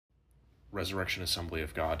Resurrection Assembly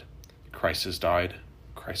of God. Christ has died,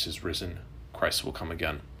 Christ is risen, Christ will come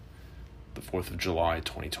again. The 4th of July,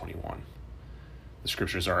 2021. The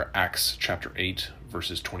scriptures are Acts chapter 8,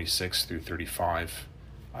 verses 26 through 35,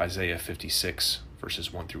 Isaiah 56,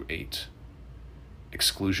 verses 1 through 8.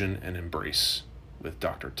 Exclusion and Embrace with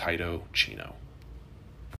Dr. Tito Chino.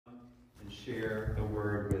 And share the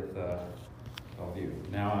word with all of you.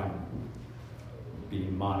 Now I'm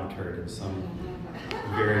being monitored in some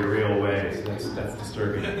very real way, so that's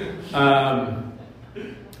disturbing.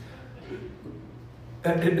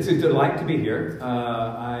 It's a delight to be here.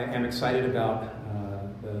 I am excited about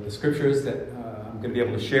the scriptures that I'm going to be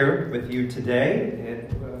able to share with you today.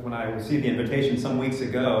 When I received the invitation some weeks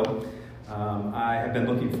ago, I have been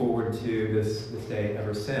looking forward to this day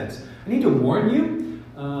ever since. I need to warn you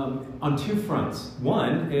on two fronts.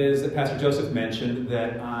 One is that Pastor Joseph mentioned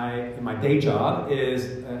that my day job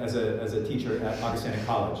is as a teacher at Augustana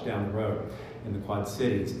College down the road in the Quad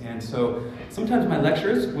Cities. And so sometimes my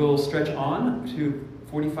lectures will stretch on to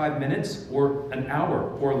 45 minutes or an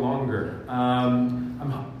hour or longer.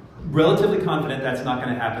 I'm relatively confident that's not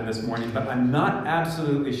going to happen this morning, but I'm not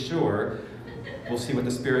absolutely sure. We'll see what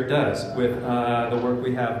the Spirit does with the work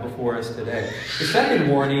we have before us today. The second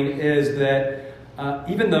warning is that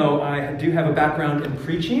even though I do have a background in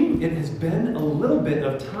preaching, it has been a little bit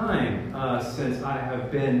of time since I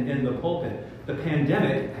have been in the pulpit. The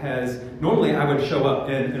pandemic has, normally I would show up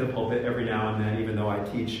in a pulpit every now and then, even though I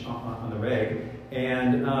teach on the reg,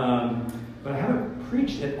 but I haven't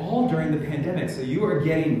preached at all during the pandemic, so you are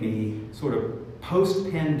getting me sort of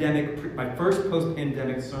post-pandemic, my first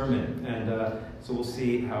post-pandemic sermon, and so we'll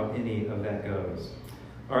see how any of that goes.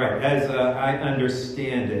 All right, as I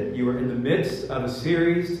understand it, you are in the midst of a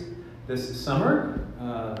series this summer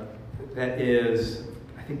that is,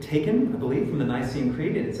 I think, taken, I believe, from the Nicene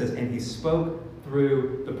Creed, and it says, "And he spoke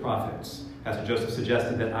through the prophets." Pastor Joseph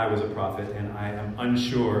suggested that I was a prophet, and I am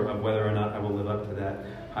unsure of whether or not I will live up to that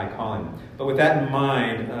high calling. But with that in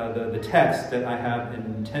mind, the text that I have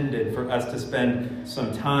intended for us to spend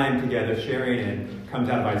some time together sharing in comes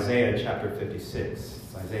out of Isaiah chapter 56.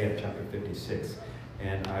 It's Isaiah chapter 56.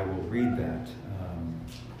 And I will read that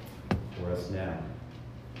for us now.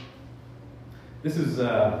 This is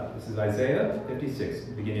Isaiah 56,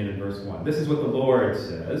 beginning in verse 1. This is what the Lord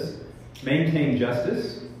says: "Maintain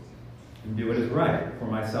justice and do what is right, for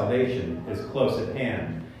my salvation is close at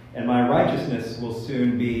hand, and my righteousness will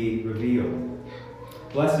soon be revealed.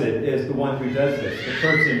 Blessed is the one who does this, the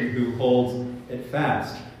person who holds it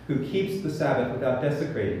fast, who keeps the Sabbath without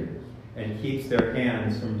desecrating it, and keeps their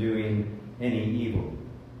hands from doing any evil.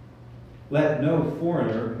 Let no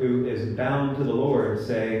foreigner who is bound to the Lord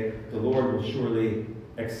say, 'The Lord will surely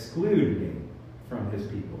exclude me from his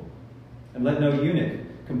people.' And let no eunuch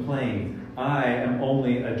complain, 'I am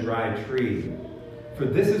only a dry tree.' For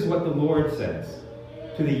this is what the Lord says: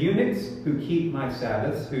 to the eunuchs who keep my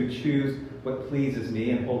Sabbaths, who choose what pleases me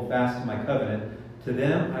and hold fast to my covenant, to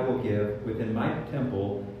them I will give within my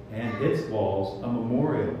temple and its walls a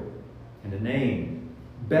memorial and a name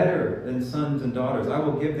better than sons and daughters. I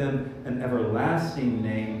will give them an everlasting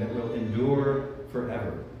name that will endure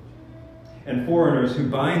forever. And foreigners who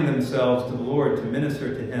bind themselves to the Lord to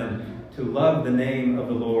minister to him, to love the name of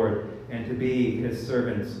the Lord, and to be his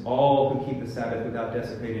servants, all who keep the Sabbath without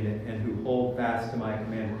desecrating it, and who hold fast to my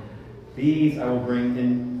command, these I will bring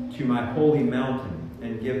into my holy mountain,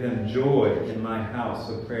 and give them joy in my house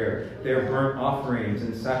of prayer. Their burnt offerings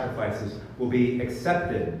and sacrifices will be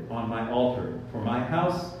accepted on my altar, for my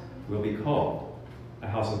house will be called a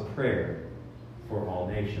house of prayer for all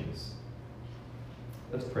nations."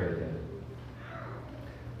 Let's pray together.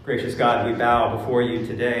 Gracious God, we bow before you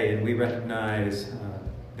today, and we recognize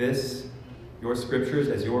your scriptures,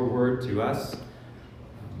 as your word to us.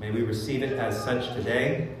 May we receive it as such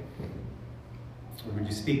today. Would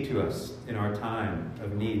you speak to us in our time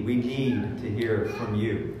of need? We need to hear from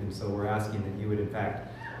you, and so we're asking that you would, in fact,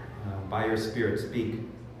 by your Spirit, speak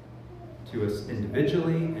to us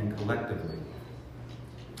individually and collectively.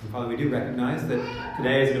 And Father, we do recognize that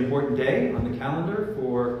today is an important day on the calendar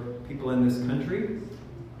for people in this country,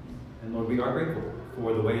 and Lord, we are grateful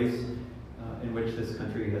for the ways in which this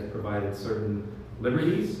country has provided certain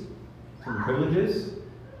liberties, certain privileges,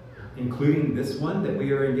 including this one that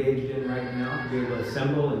we are engaged in right now, to be able to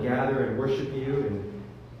assemble and gather and worship you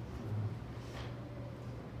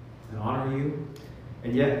and honor you.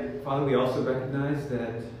 And yet, Father, we also recognize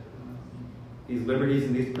that these liberties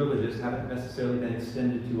and these privileges haven't necessarily been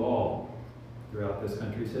extended to all throughout this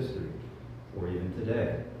country's history, or even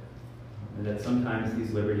today. And that sometimes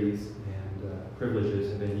these liberties and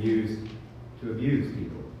privileges have been used to abuse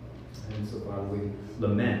people. And so, Father, we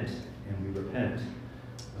lament and we we repent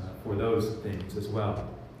for those things as well.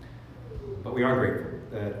 But we are grateful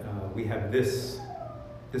that we have this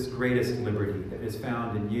greatest liberty that is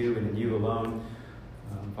found in you and in you alone.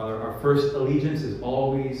 Father, our first allegiance is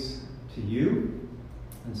always to you,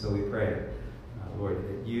 and so we pray, Lord,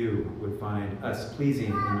 that you would find us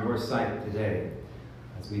pleasing in your sight today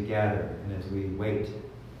as we gather and as we wait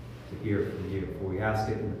to hear from you. For we ask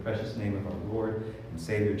it in the precious name of our Lord and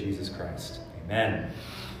Savior Jesus Christ. Amen.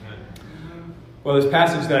 Well, this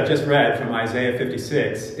passage that I just read from Isaiah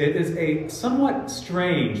 56, it is a somewhat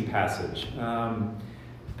strange passage.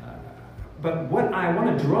 But what I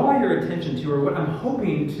want to draw your attention to, or what I'm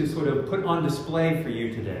hoping to sort of put on display for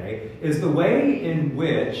you today, is the way in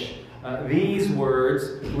which these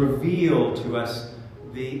words reveal to us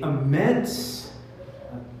the immense,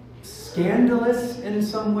 scandalous, in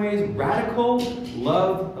some ways, radical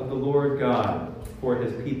love of the Lord God for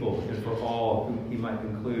his people and for all whom he might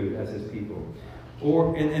include as his people.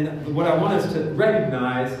 And what I want us to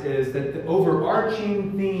recognize is that the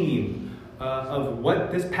overarching theme of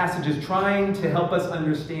what this passage is trying to help us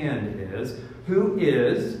understand is who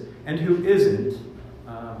is and who isn't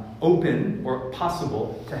open or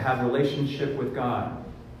possible to have relationship with God.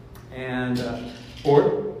 And,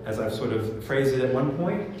 or, as I've sort of phrased it at one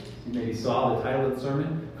point, you maybe saw the title of the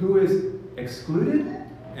sermon, who is excluded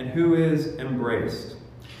and who is embraced.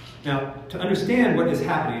 Now, to understand what is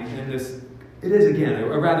happening in this, it is, again,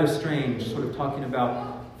 a rather strange sort of talking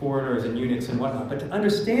about foreigners and eunuchs and whatnot. But to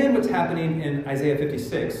understand what's happening in Isaiah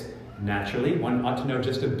 56, naturally, one ought to know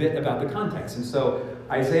just a bit about the context. And so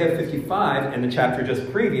Isaiah 55, and the chapter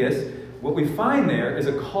just previous, what we find there is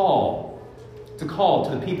a call. It's a call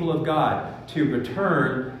to the people of God to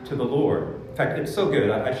return to the Lord. In fact, it's so good,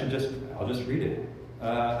 I'll just read it.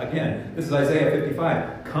 Again, this is Isaiah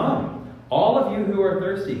 55. Come, all of you who are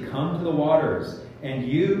thirsty, come to the waters. And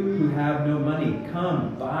you who have no money,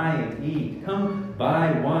 come, buy and eat. Come,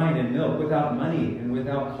 buy wine and milk without money and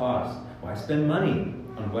without cost. Why spend money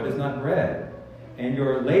on what is not bread, and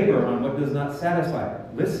your labor on what does not satisfy?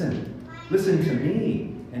 Listen to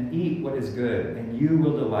me, and eat what is good, and you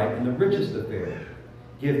will delight in the richest of fare.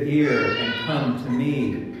 Give ear and come to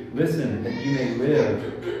me. Listen, that you may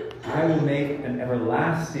live. I will make an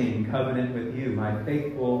everlasting covenant with you, my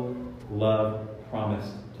faithful love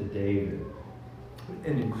promised to David.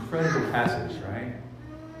 An incredible passage, right?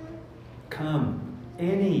 Come,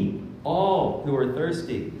 all who are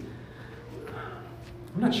thirsty.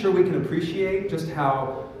 I'm not sure we can appreciate just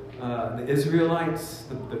how the Israelites,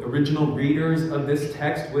 the original readers of this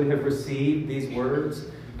text, would have received these words.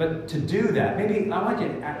 But to do that, maybe I want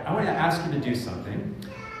to ask you to do something.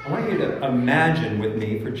 I want you to imagine with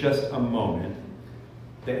me for just a moment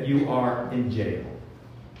that you are in jail.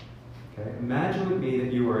 Okay? Imagine with me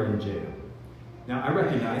that you are in jail. Now, I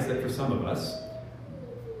recognize that for some of us,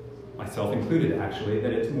 myself included actually,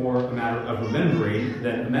 that it's more a matter of remembering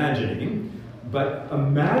than imagining. But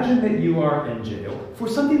imagine that you are in jail for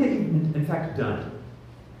something that you've in fact done.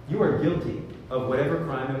 You are guilty of whatever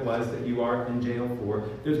crime it was that you are in jail for.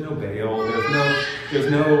 There's no bail, there's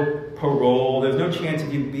no parole, there's no chance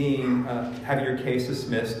of you having your case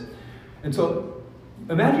dismissed. And so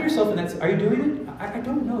imagine yourself in that. Are you doing it? I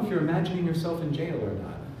don't know if you're imagining yourself in jail or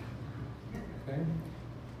not. Okay?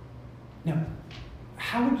 Now,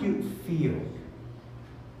 how would you feel?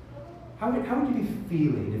 How would you be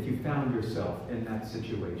feeling if you found yourself in that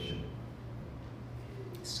situation?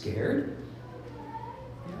 Scared?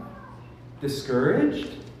 Yeah.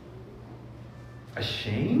 Discouraged?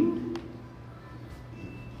 Ashamed?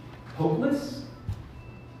 Hopeless?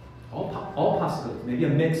 All possibilities. Maybe a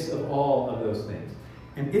mix of all of those things.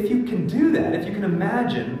 And if you can do that, if you can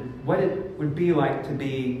imagine what it would be like to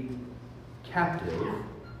be captive,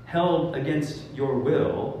 held against your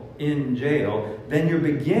will in jail, then you're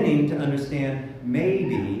beginning to understand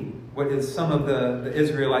maybe what is some of the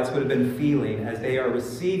Israelites would have been feeling as they are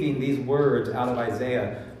receiving these words out of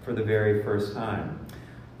Isaiah for the very first time.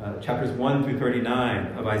 Chapters 1 through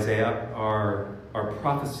 39 of Isaiah are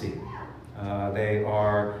prophecy. They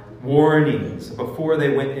are warnings before they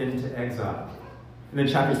went into exile. And then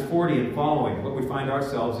chapters 40 and following, what we find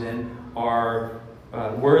ourselves in are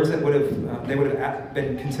words that they would have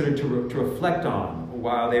been considered to reflect on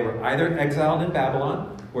while they were either exiled in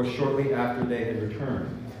Babylon or shortly after they had returned.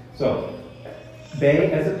 So,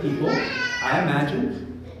 they as a people, I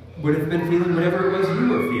imagine, would have been feeling whatever it was you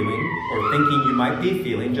were feeling or thinking you might be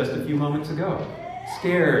feeling just a few moments ago.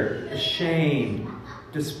 Scared, ashamed,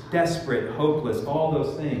 desperate, hopeless, all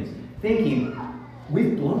those things. Thinking,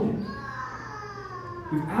 we've blown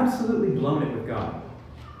it. We've absolutely blown it with God.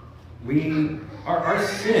 We Our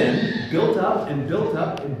sin built up and built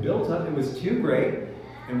up and built up. It was too great.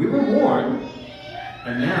 And we were warned.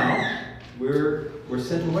 And now we're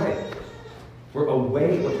sent away. We're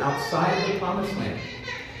away. We're outside of the promised land.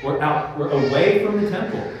 We're away from the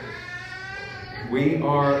temple. We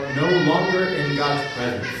are no longer in God's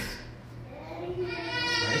presence.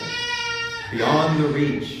 Right? Beyond the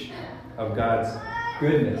reach of God's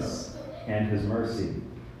goodness and his mercy.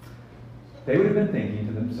 They would have been thinking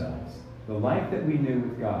to themselves, the life that we knew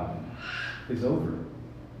with God is over.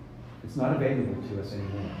 It's not available to us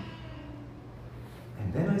anymore.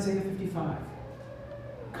 And then Isaiah 55.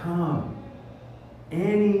 Come,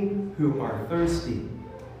 any who are thirsty.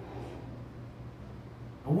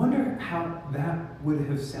 I wonder how that would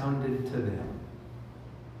have sounded to them.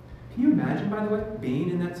 Can you imagine, by the way, being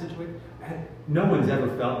in that situation? No one's ever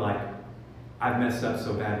felt like, I've messed up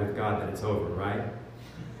so bad with God that it's over, right?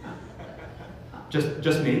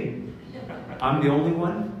 Just me? I'm the only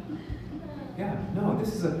one? Yeah, no,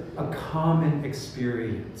 this is a common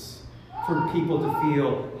experience for people to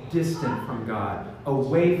feel distant from God,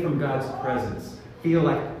 away from God's presence, feel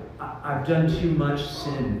like I've done too much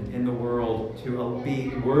sin in the world to be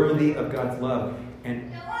worthy of God's love.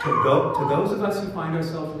 And to those of us who find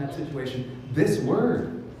ourselves in that situation, this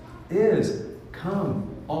word is,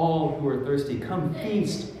 come, all who are thirsty, come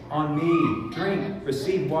feast on me, drink,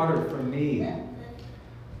 receive water from me.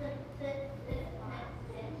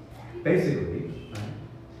 Basically,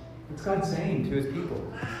 what's God saying to his people?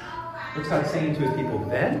 What's God saying to his people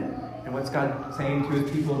then? And what's God saying to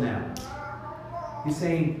his people now? He's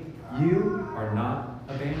saying, you are not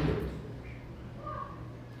abandoned.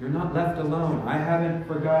 You're not left alone. I haven't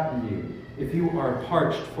forgotten you. If you are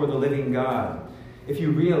parched for the living God, if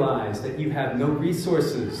you realize that you have no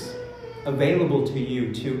resources available to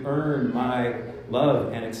you to earn my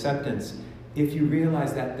love and acceptance, if you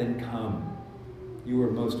realize that, then come. You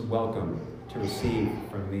are most welcome to receive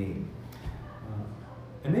from me.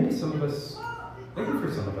 And maybe for some of us,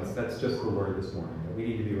 that's just the word this morning that we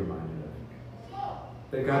need to be reminded of.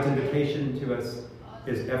 That God's invitation to us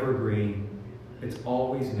is evergreen. It's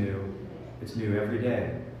always new. It's new every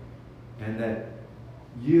day. And that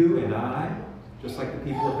you and I, just like the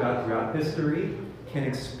people of God throughout history, can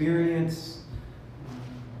experience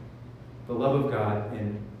the love of God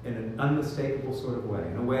in an unmistakable sort of way,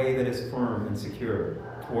 in a way that is firm and secure.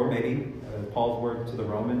 Or maybe, Paul's word to the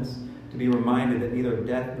Romans, to be reminded that neither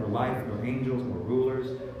death, nor life, nor angels, nor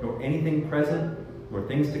rulers, nor anything present, nor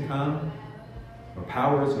things to come, nor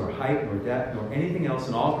powers, nor height, nor depth, nor anything else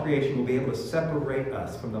in all creation will be able to separate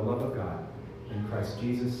us from the love of God in Christ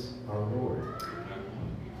Jesus our Lord.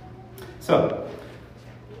 So,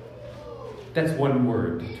 that's one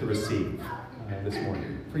word to receive this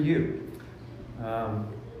morning for you.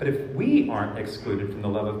 But if we aren't excluded from the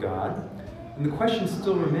love of God, then the question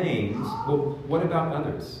still remains, well, what about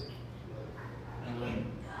others?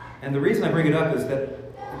 And the reason I bring it up is that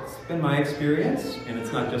it's been my experience, and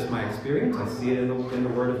it's not just my experience, I see it in the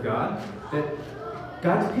Word of God, that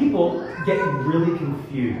God's people get really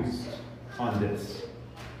confused on this,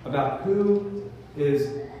 about who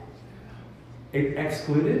is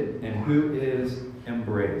excluded and who is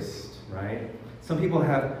embraced, right? Some people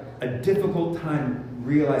have a difficult time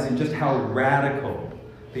realizing just how radical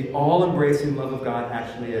the all-embracing love of God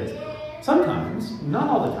actually is. Sometimes, not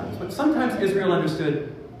all the times, but sometimes Israel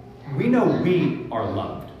understood, we know we are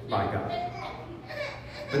loved by God.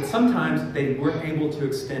 But sometimes they weren't able to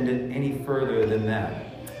extend it any further than that.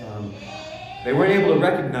 They weren't able to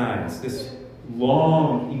recognize this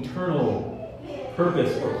long, eternal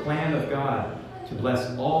purpose or plan of God to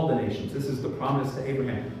bless all the nations. This is the promise to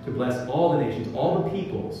Abraham, to bless all the nations, all the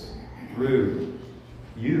peoples, through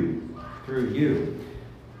you.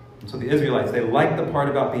 And so the Israelites, they like the part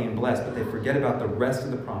about being blessed, but they forget about the rest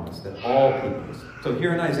of the promise, that all peoples. So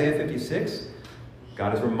here in Isaiah 56,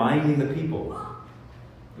 God is reminding the people,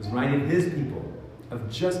 is reminding his people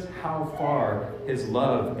of just how far his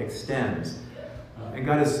love extends. And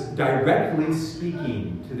God is directly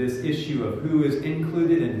speaking to this issue of who is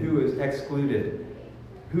included and who is excluded,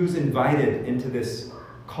 who's invited into this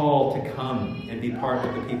call to come and be part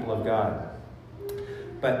of the people of God.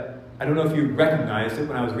 But I don't know if you recognized it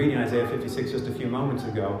when I was reading Isaiah 56 just a few moments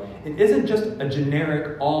ago. It isn't just a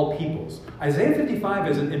generic all peoples. Isaiah 55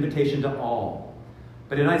 is an invitation to all.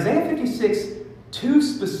 But in Isaiah 56, two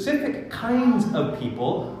specific kinds of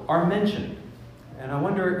people are mentioned. And I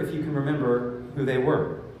wonder if you can remember who they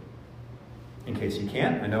were. In case you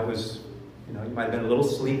can't, I know it was, you might have been a little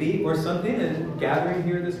sleepy or something in gathering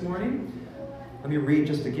here this morning. Let me read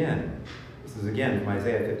just again. This is again from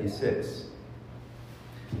Isaiah 56.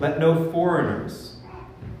 Let no foreigners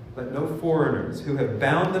Let no foreigners who have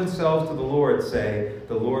bound themselves to the Lord say,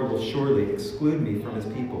 the Lord will surely exclude me from his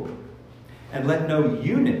people. And let no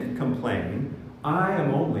eunuch complain, I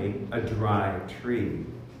am only a dry tree.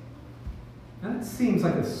 Now that seems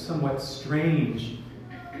like a somewhat strange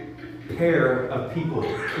pair of people.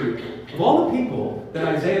 Of all the people that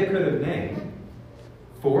Isaiah could have named,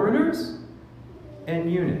 foreigners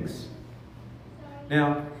and eunuchs.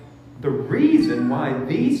 Now, the reason why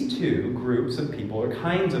these two groups of people or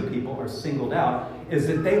kinds of people are singled out is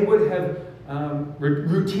that they would have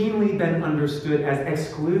routinely been understood as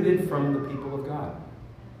excluded from the people of God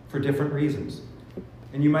for different reasons.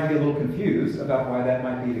 And you might be a little confused about why that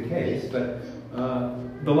might be the case, but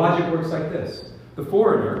the logic works like this. The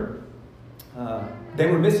foreigner, they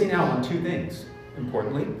were missing out on two things,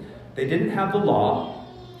 importantly. They didn't have the law,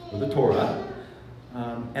 or the Torah,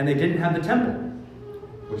 and they didn't have the temple,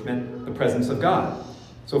 which meant the presence of God.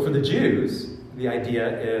 So for the Jews, the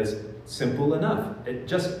idea is simple enough. It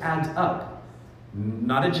just adds up.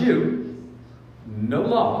 Not a Jew, no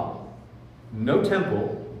law, no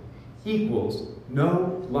temple, equals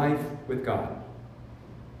no life with God.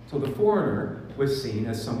 So the foreigner was seen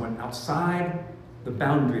as someone outside the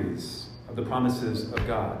boundaries of the promises of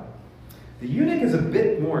God. The eunuch is a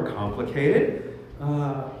bit more complicated.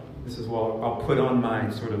 This is where I'll put on my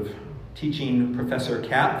sort of teaching professor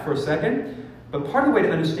cap for a second. But part of the way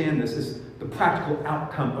to understand this is the practical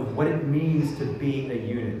outcome of what it means to be a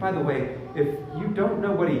eunuch. By the way, if you don't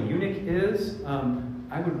know what a eunuch is,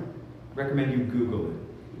 I would recommend you Google it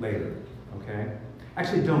later, okay?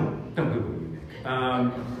 Actually, don't Google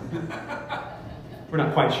eunuch. We're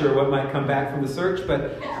not quite sure what might come back from the search,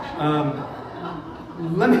 but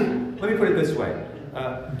let me put it this way.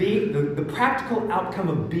 The practical outcome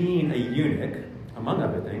of being a eunuch, among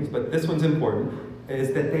other things, but this one's important,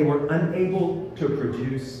 is that they were unable to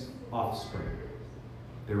produce offspring.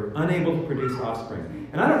 They were unable to produce offspring.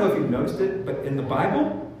 And I don't know if you've noticed it, but in the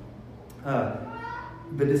Bible,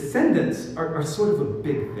 the descendants are sort of a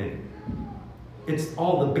big thing. It's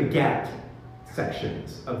all the begat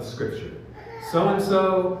sections of Scripture.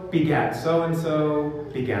 So-and-so begat so-and-so,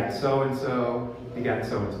 begat so-and-so, begat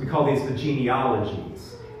so-and-so. We call these the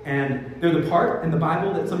genealogies. And they're the part in the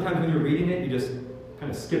Bible that sometimes when you're reading it, you just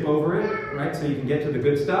kind of skip over it, right? So you can get to the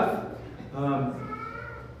good stuff,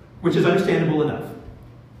 which is understandable enough.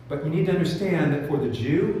 But you need to understand that for the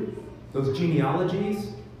Jew, those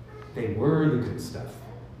genealogies, they were the good stuff.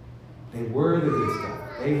 They were the good stuff.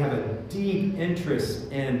 They have a deep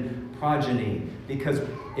interest in progeny because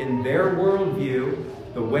in their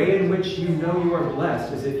worldview, the way in which you know you are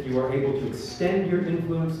blessed is if you are able to extend your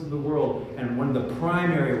influence in the world. And one of the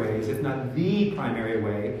primary ways, if not the primary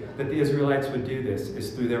way, that the Israelites would do this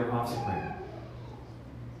is through their offspring.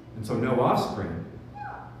 And so no offspring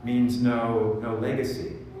means no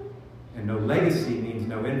legacy. And no legacy means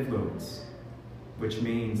no influence, which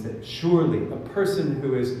means that surely a person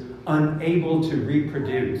who is unable to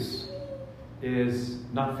reproduce is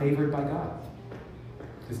not favored by God,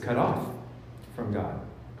 is cut off from God.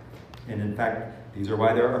 And in fact, these are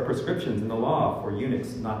why there are prescriptions in the law for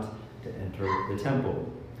eunuchs not to enter the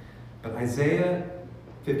temple. But Isaiah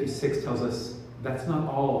 56 tells us that's not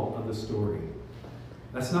all of the story.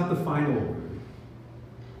 That's not the final word.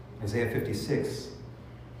 Isaiah 56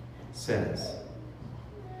 says,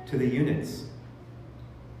 to the eunuchs,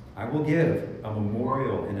 I will give a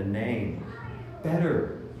memorial and a name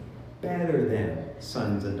better than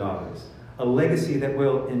sons and daughters, a legacy that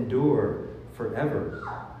will endure forever.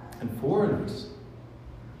 And foreigners,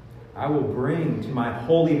 I will bring to my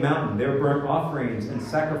holy mountain. Their burnt offerings and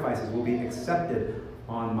sacrifices will be accepted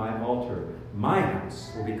on my altar. My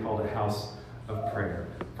house will be called a house of prayer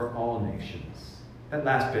for all nations. That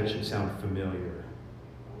last bit should sound familiar.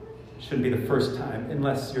 It shouldn't be the first time,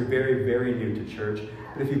 unless you're very, very new to church.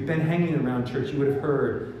 But if you've been hanging around church, you would have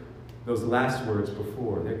heard those last words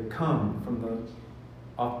before. They come from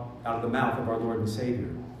out of the mouth of our Lord and Savior.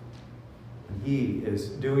 And he is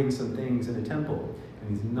doing some things in a temple, and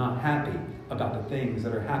he's not happy about the things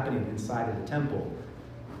that are happening inside of the temple,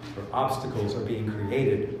 where obstacles are being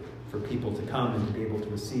created for people to come and to be able to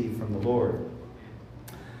receive from the Lord.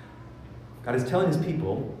 God is telling his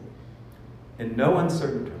people in no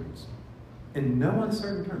uncertain terms,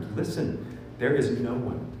 listen, there is no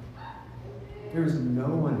one. There is no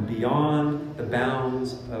one beyond the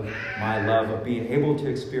bounds of my love, of being able to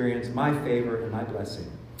experience my favor and my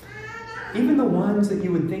blessing. Even the ones that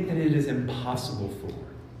you would think that it is impossible for.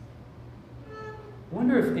 I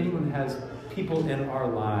wonder if anyone has people in our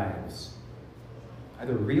lives,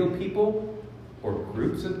 either real people or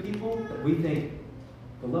groups of people, that we think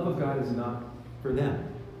the love of God is not for them.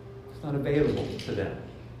 It's not available to them.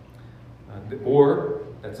 Or,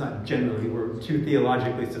 that's not generally, we're too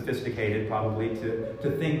theologically sophisticated probably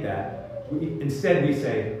to think that. Instead we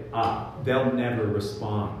say, they'll never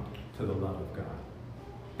respond to the love of God.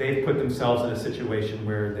 They've put themselves in a situation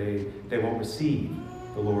where they won't receive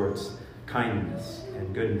the Lord's kindness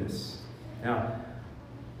and goodness. Now,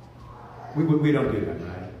 we don't do that,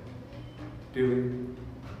 right? Do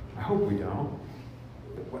we? I hope we don't.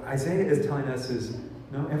 But what Isaiah is telling us is,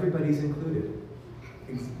 no, everybody's included.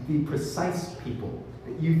 It's the precise people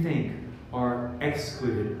that you think are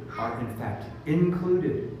excluded are in fact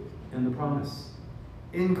included in the promise,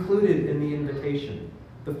 included in the invitation,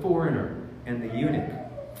 the foreigner and the eunuch.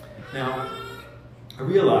 Now, I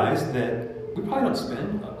realize that we probably don't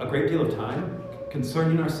spend a great deal of time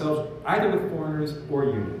concerning ourselves either with foreigners or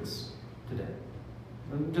eunuchs today.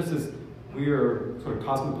 Just as we are sort of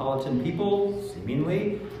cosmopolitan people,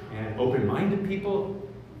 seemingly, and open-minded people,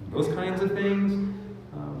 those kinds of things.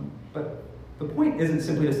 But the point isn't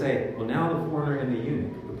simply to say, well, now the foreigner and the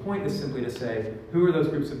eunuch. The point is simply to say, who are those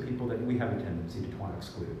groups of people that we have a tendency to want to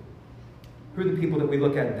exclude? Who are the people that we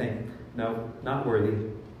look at and think, no, not worthy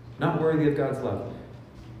of God's love?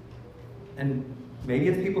 And maybe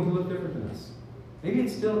it's people who look different than us. Maybe it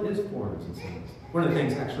still is foreigners in some ways. One of the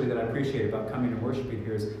things, actually, that I appreciate about coming and worshiping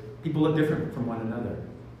here is people look different from one another.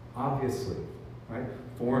 Obviously, right?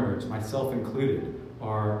 Foreigners, myself included,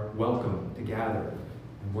 are welcome to gather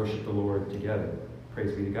and worship the Lord together.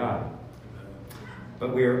 Praise be to God.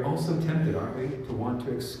 But we are also tempted, aren't we, to want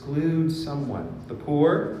to exclude someone. The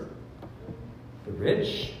poor, the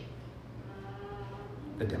rich,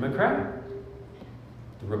 the Democrat,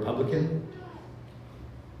 the Republican,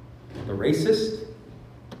 the racist,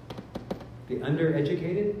 the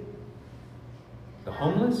undereducated, the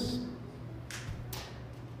homeless.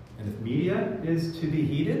 And if media is to be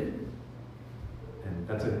heeded, and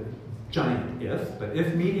that's a giant if, but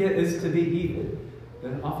if media is to be heeded,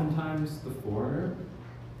 then oftentimes the foreigner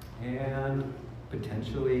and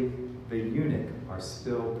potentially the eunuch are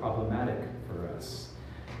still problematic for us.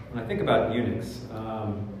 When I think about eunuchs,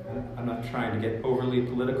 I'm not trying to get overly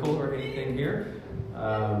political or anything here,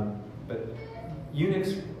 but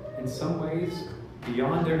eunuchs, in some ways,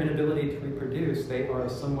 beyond their inability to reproduce, they are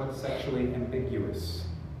somewhat sexually ambiguous.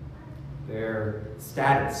 Their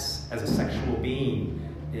status as a sexual being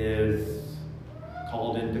is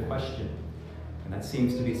called into question. And that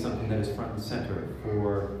seems to be something that is front and center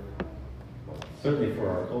certainly for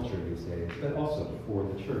our culture these days, but also for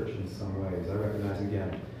the church in some ways. I recognize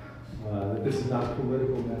again that this is not a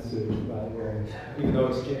political message, by the way, even though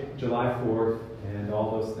it's July 4th and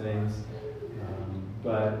all those things.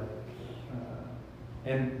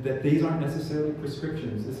 And that these aren't necessarily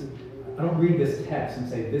prescriptions. I don't read this text and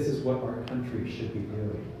say this is what our country should be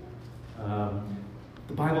doing.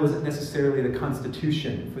 The Bible isn't necessarily the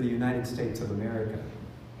Constitution for the United States of America.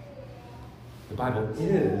 The Bible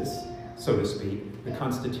is, so to speak, the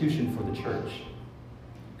Constitution for the church.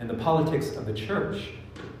 And the politics of the church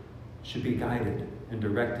should be guided and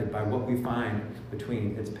directed by what we find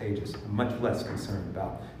between its pages. I'm much less concerned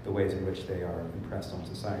about the ways in which they are impressed on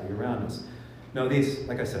society around us. No, these,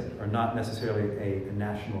 like I said, are not necessarily a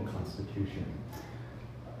national constitution.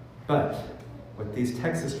 But what this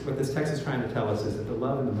text is trying to tell us is that the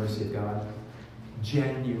love and the mercy of God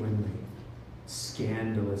genuinely,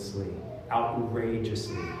 scandalously,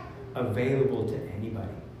 outrageously available to anybody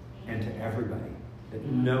and to everybody, that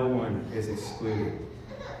no one is excluded.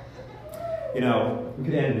 You know, we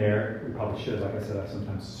could end there. We probably should. Like I said, I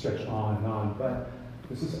sometimes stretch on and on. But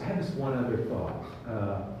I have this one other thought.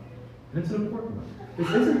 And it's an important one. This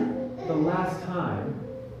isn't the last time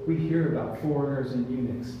we hear about foreigners and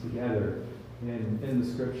eunuchs together in the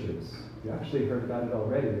scriptures. You actually heard about it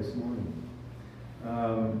already this morning.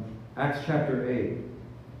 Acts chapter 8.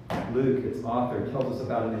 Luke, its author, tells us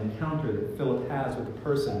about an encounter that Philip has with a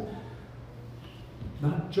person.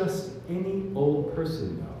 Not just any old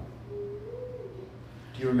person, though.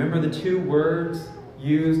 Do you remember the two words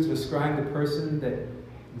used to describe the person that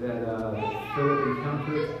Philip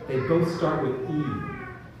encountered? They both start with E.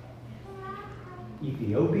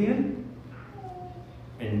 Ethiopian.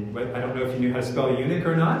 And I don't know if you knew how to spell eunuch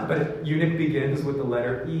or not, but eunuch begins with the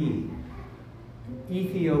letter E. An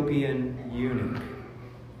Ethiopian eunuch.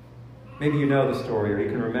 Maybe you know the story, or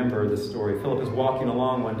you can remember the story. Philip is walking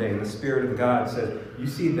along one day, and the Spirit of God says, "You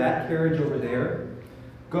see that carriage over there?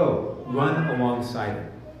 Go, run alongside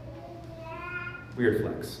it." Weird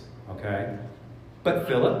flex, okay? But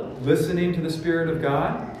Philip, listening to the Spirit of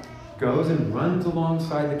God, goes and runs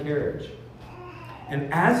alongside the carriage. And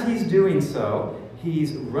as he's doing so,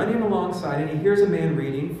 he's running alongside, and he hears a man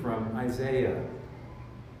reading from Isaiah.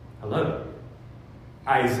 Hello.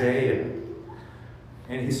 Isaiah.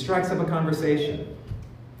 And he strikes up a conversation.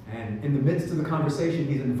 And in the midst of the conversation,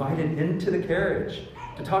 he's invited into the carriage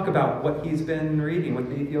to talk about what he's been reading, what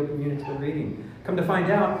the Ethiopian eunuch's been reading. Come to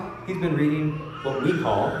find out, he's been reading what we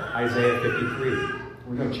call Isaiah 53.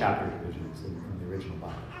 We're no chapter divisions in the original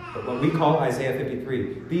Bible. But what we call Isaiah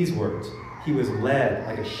 53, these words, he was led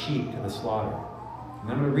like a sheep to the slaughter.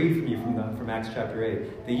 And I'm going to read from you from Acts chapter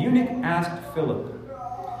 8. The eunuch asked Philip,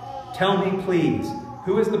 "Tell me, please,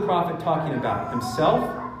 who is the prophet talking about, himself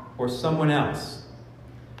or someone else?"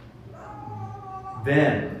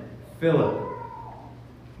 Then Philip,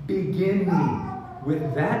 began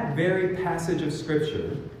with that very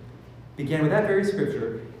scripture,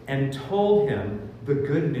 and told him the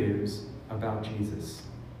good news about Jesus.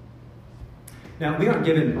 Now, we aren't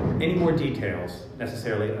given any more details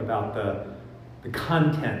necessarily about the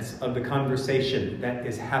contents of the conversation that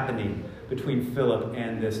is happening between Philip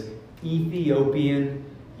and this Ethiopian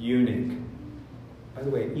eunuch. By the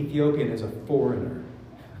way, Ethiopian is a foreigner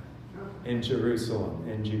in Jerusalem,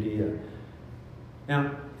 in Judea.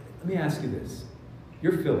 Now, let me ask you this.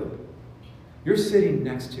 You're Philip. You're sitting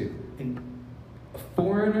next to a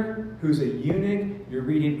foreigner who's a eunuch. You're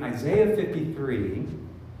reading Isaiah 53.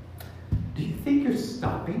 Do you think you're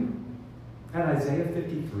stopping at Isaiah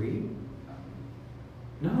 53?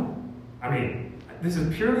 No. I mean, this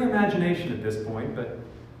is purely imagination at this point, but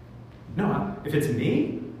no, if it's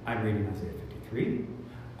me, I'm reading Isaiah 53.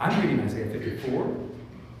 I'm reading Isaiah 54.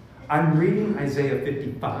 I'm reading Isaiah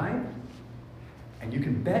 55. And you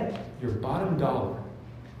can bet your bottom dollar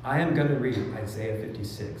I am going to read Isaiah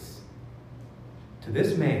 56 to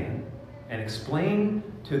this man and explain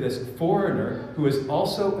to this foreigner who is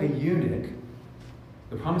also a eunuch,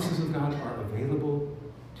 the promises of God are available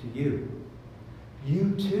to you.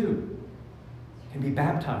 You too can be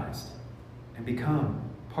baptized and become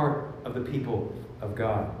part of the people of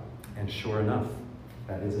God. And sure enough,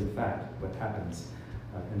 that is in fact what happens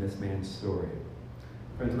in this man's story.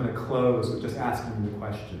 Friends, I'm going to close with just asking the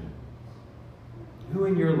question. Who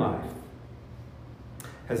in your life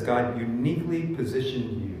has God uniquely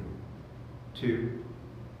positioned you to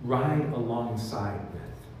ride alongside with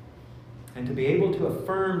and to be able to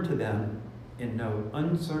affirm to them in no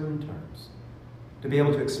uncertain terms, to be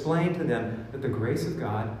able to explain to them that the grace of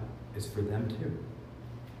God is for them too.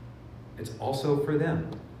 It's also for them.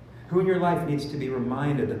 Who in your life needs to be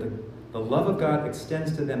reminded that the love of God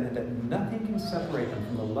extends to them and that nothing can separate them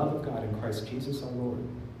from the love of God in Christ Jesus our Lord.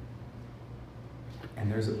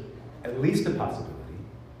 And there's at least a possibility,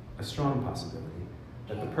 a strong possibility,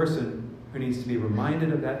 that the person who needs to be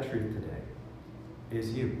reminded of that truth today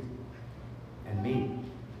is you and me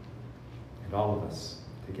and all of us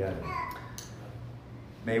together.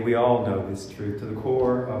 May we all know this truth to the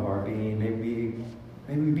core of our being. May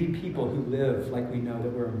we be people who live like we know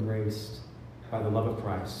that we're embraced by the love of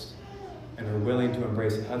Christ and are willing to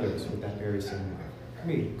embrace others with that very same love. Let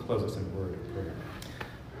me close us in a word of prayer.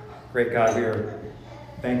 Great God, we are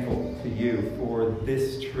thankful to you for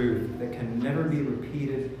this truth that can never be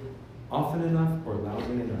repeated often enough or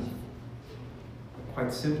loudly enough. But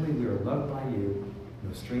quite simply, we are loved by you,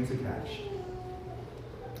 no strings attached.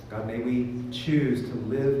 God, may we choose to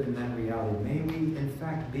live in that reality. May we, in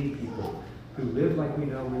fact, be people who live like we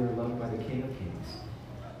know we are loved by the King of Kings.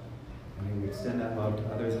 And may we extend that love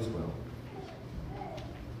to others as well.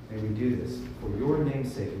 May we do this for your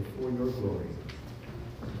name's sake and for your glory.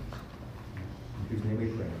 In whose name